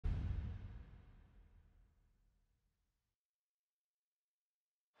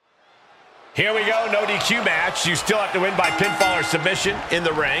Here we go, no DQ match. You still have to win by pinfall or submission in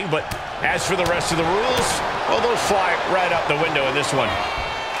the ring, but as for the rest of the rules, well, those fly right out the window in this one.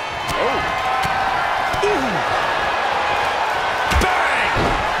 Oh. Ooh.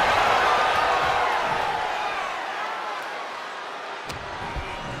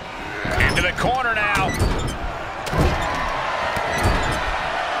 Bang! Into the corner now.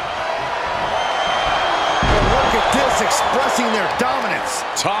 Expressing their dominance.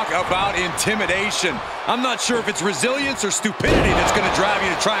 Talk about intimidation. I'm not sure if it's resilience or stupidity that's going to drive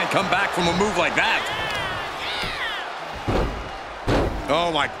you to try and come back from a move like that.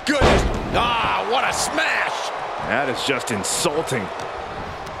 Oh my goodness. Ah, what a smash. That is just insulting.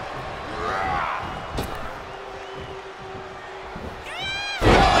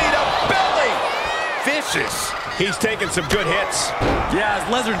 Belly to belly. Vicious. He's taking some good hits. Yeah,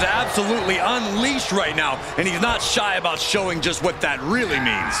 Lesnar's absolutely unleashed right now, and he's not shy about showing just what that really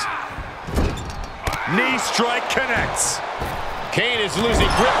means. Knee strike connects. Kane is losing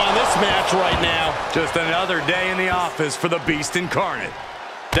grip on this match right now. Just another day in the office for the Beast Incarnate.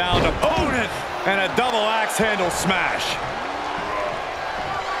 Down to opponent, and a double axe handle smash.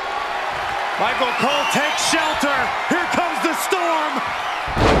 Michael Cole takes shelter. Here comes the storm.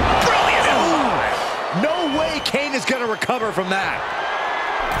 Brilliant. Ooh. No way Kane is going to recover from that.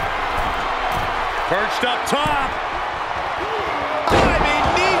 Perched up top. I mean,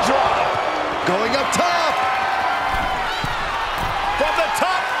 knee drop. Going up top. From the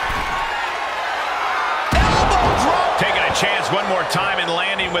top. Elbow drop. Taking a chance one more time and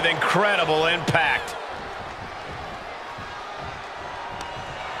landing with incredible impact.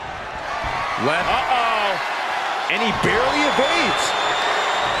 Left. Uh-oh. And he barely evades.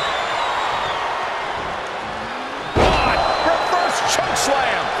 Choke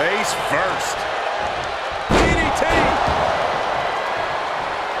slam. Face first. DDT.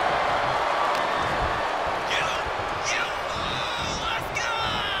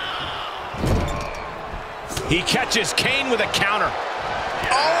 He catches Kane with a counter.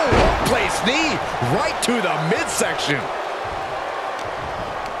 Oh, well-placed knee right to the midsection.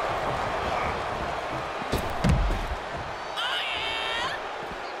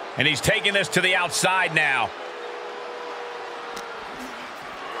 And he's taking this to the outside now.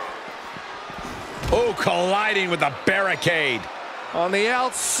 Oh, colliding with the barricade. On the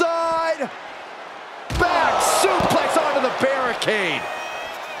outside. Back suplex onto the barricade.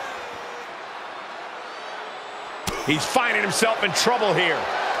 He's finding himself in trouble here.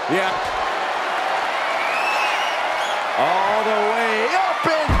 Yeah. All the way up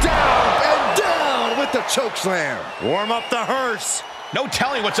and down with the choke slam. Warm up the hearse. No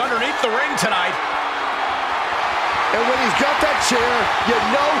telling what's underneath the ring tonight. And when he's got that chair, you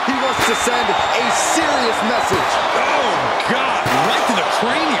know he wants to send a serious message. Oh, God, right to the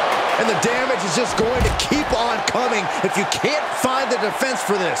cranium. And the damage is just going to keep on coming if you can't find the defense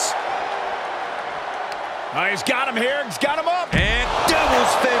for this. He's got him here. He's got him up. And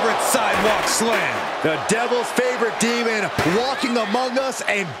Devil's favorite sidewalk slam. The Devil's favorite demon walking among us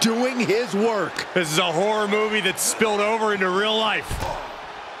and doing his work. This is a horror movie that's spilled over into real life.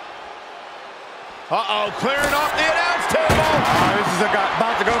 Uh-oh, clearing off the announce table. This is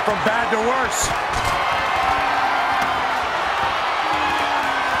about to go from bad to worse.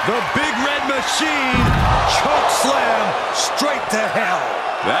 The Big Red Machine choke slam straight to hell.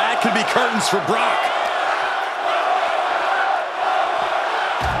 That could be curtains for Brock.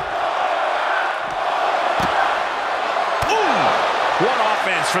 What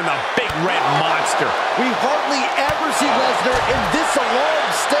offense from the Big Red Monster. We hardly ever see Lesnar in this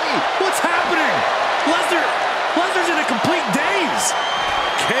alarmed state. What's happening? Lesnar's in a complete daze.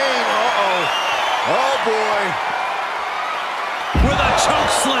 Kane, uh-oh. Oh, boy. With a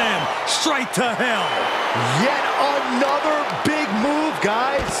choke slam straight to hell. Yet another big move,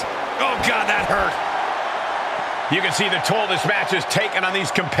 guys. Oh, God, that hurt. You can see the toll this match has taken on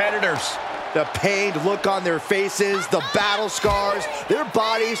these competitors. The pained look on their faces, the battle scars, their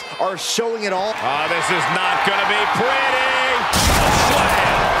bodies are showing it all. Oh, this is not going to be pretty.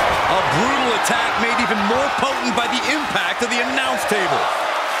 Slam. A brutal attack made even more potent by the impact of the announce table.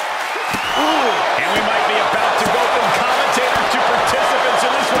 Ooh. And we might be about to go from commentators to participants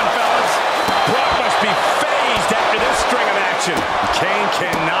in this one, fellas. Brock must be phased after this string of action. Kane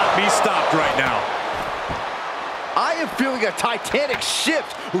cannot be stopped right now. I am feeling a titanic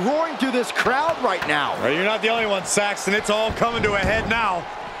shift roaring through this crowd right now. Well, you're not the only one, Saxton. It's all coming to a head now.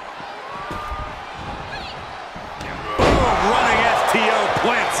 Boom, running STO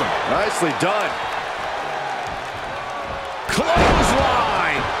plants him. Nicely done.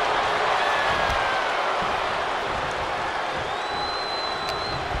 Clothesline.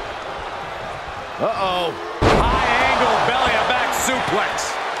 Uh-oh. High angle belly-to-back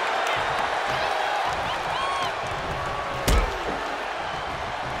suplex.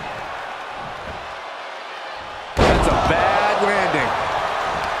 That's a bad landing.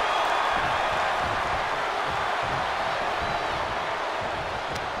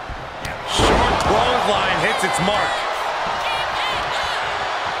 Short clothesline hits its mark.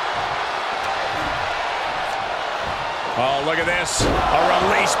 Oh, look at this. A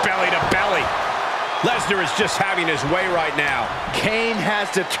release belly to belly. Lesnar is just having his way right now. Kane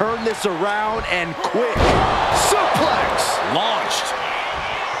has to turn this around and quick. Suplex! Launched.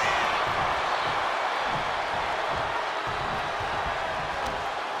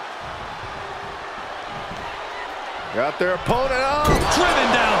 Got their opponent up. Driven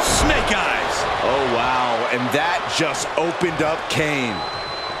down Snake Eyes. Oh, wow. And that just opened up Kane.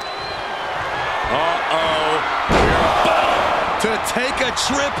 Uh-oh. We're about to take a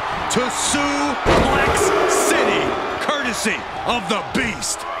trip to Suplex City, courtesy of the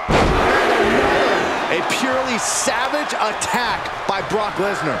Beast. A purely savage attack by Brock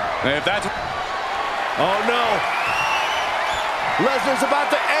Lesnar. If that's... Oh, no. Lesnar's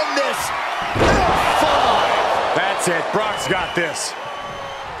about to end this. F5. That's it. Brock's got this.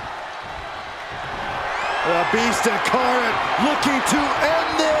 The Beast incarnate looking to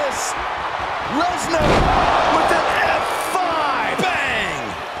end this. Lesnar with an F5. Bang!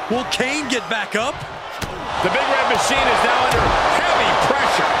 Will Kane get back up? The Big Red Machine is now under heavy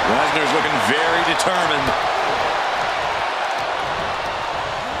pressure. Lesnar's looking very determined.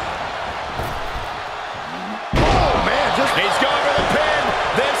 Oh, man, just... He's going for the pin.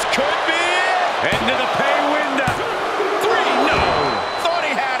 This could be it. Into the pay window. 3, no. Thought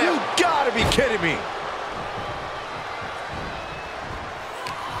he had it. You gotta be kidding me.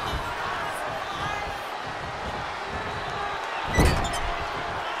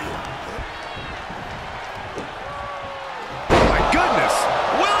 Oh, my goodness.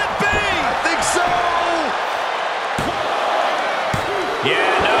 Will it be? I think so. Yeah,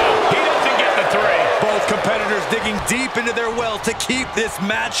 no. He doesn't get the 3. Both competitors digging deep into their well to keep this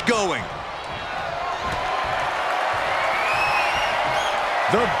match going.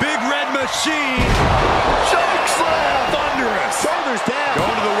 The Big Red Machine. Choke slam. Thunderous. Shoulders down.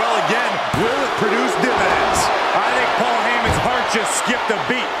 Going to the well again. Will it produce dividends? I think Paul Heyman's heart just skipped a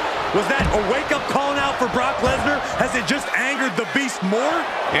beat. Was that a wake-up call now for Brock Lesnar? Has it just angered the Beast more?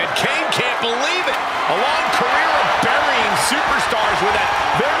 And Kane can't believe it. A long career of burying superstars with that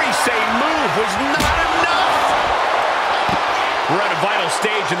very same move was not enough. We're at a vital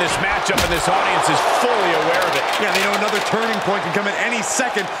stage in this matchup, and this audience is fully aware of it. Yeah, they know another turning point can come at any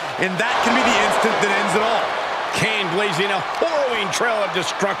second, and that can be the instant that ends it all. Kane blazing a harrowing trail of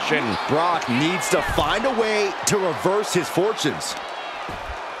destruction. Brock needs to find a way to reverse his fortunes.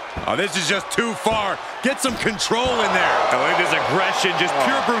 Oh, this is just too far. Get some control in there. Oh, look at this aggression, just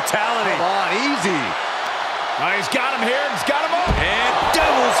pure brutality. Come on, easy. Oh, he's got him here. He's got him up. And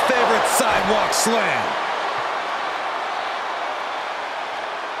Devil's favorite sidewalk slam.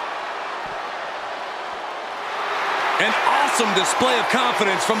 An awesome display of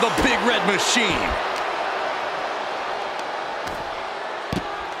confidence from the Big Red Machine.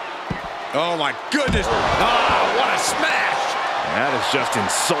 Oh, my goodness. Oh, what a smash. That is just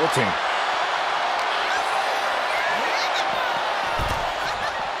insulting.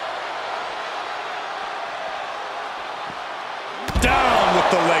 Down with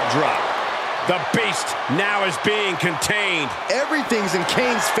the leg drop. The Beast now is being contained. Everything's in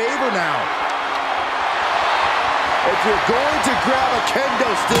Kane's favor now. If you're going to grab a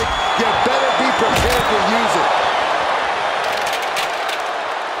kendo stick, you better be prepared to use it.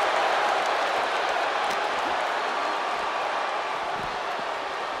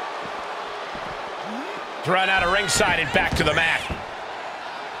 Run out of ringside and back to the mat.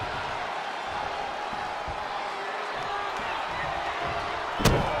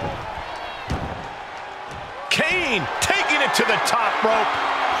 Kane taking it to the top rope.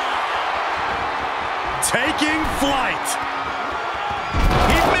 Taking flight.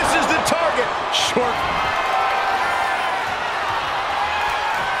 He misses the target. Short.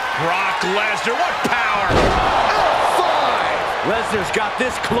 Brock Lesnar, what power. F5. Lesnar's got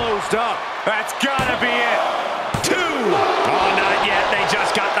this closed up. That's gotta be it. 2. Oh, not yet. They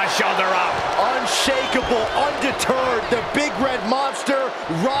just got the shoulder up. Unshakable, undeterred, the Big Red Monster,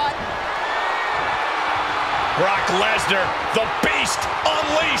 rot. Brock Lesnar, the Beast,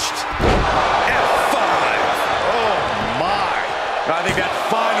 unleashed. F5. Oh, my. I think that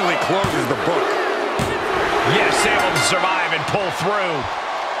finally closes the book. Yes, able to survive and pull through.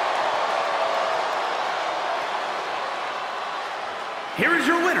 Here is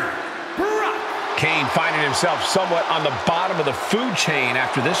your winner, Brock Kane finding himself somewhat on the bottom of the food chain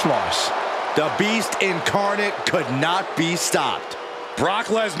after this loss. The Beast incarnate could not be stopped. Brock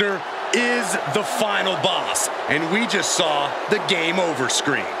Lesnar is the final boss, and we just saw the game over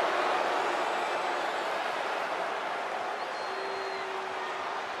screen.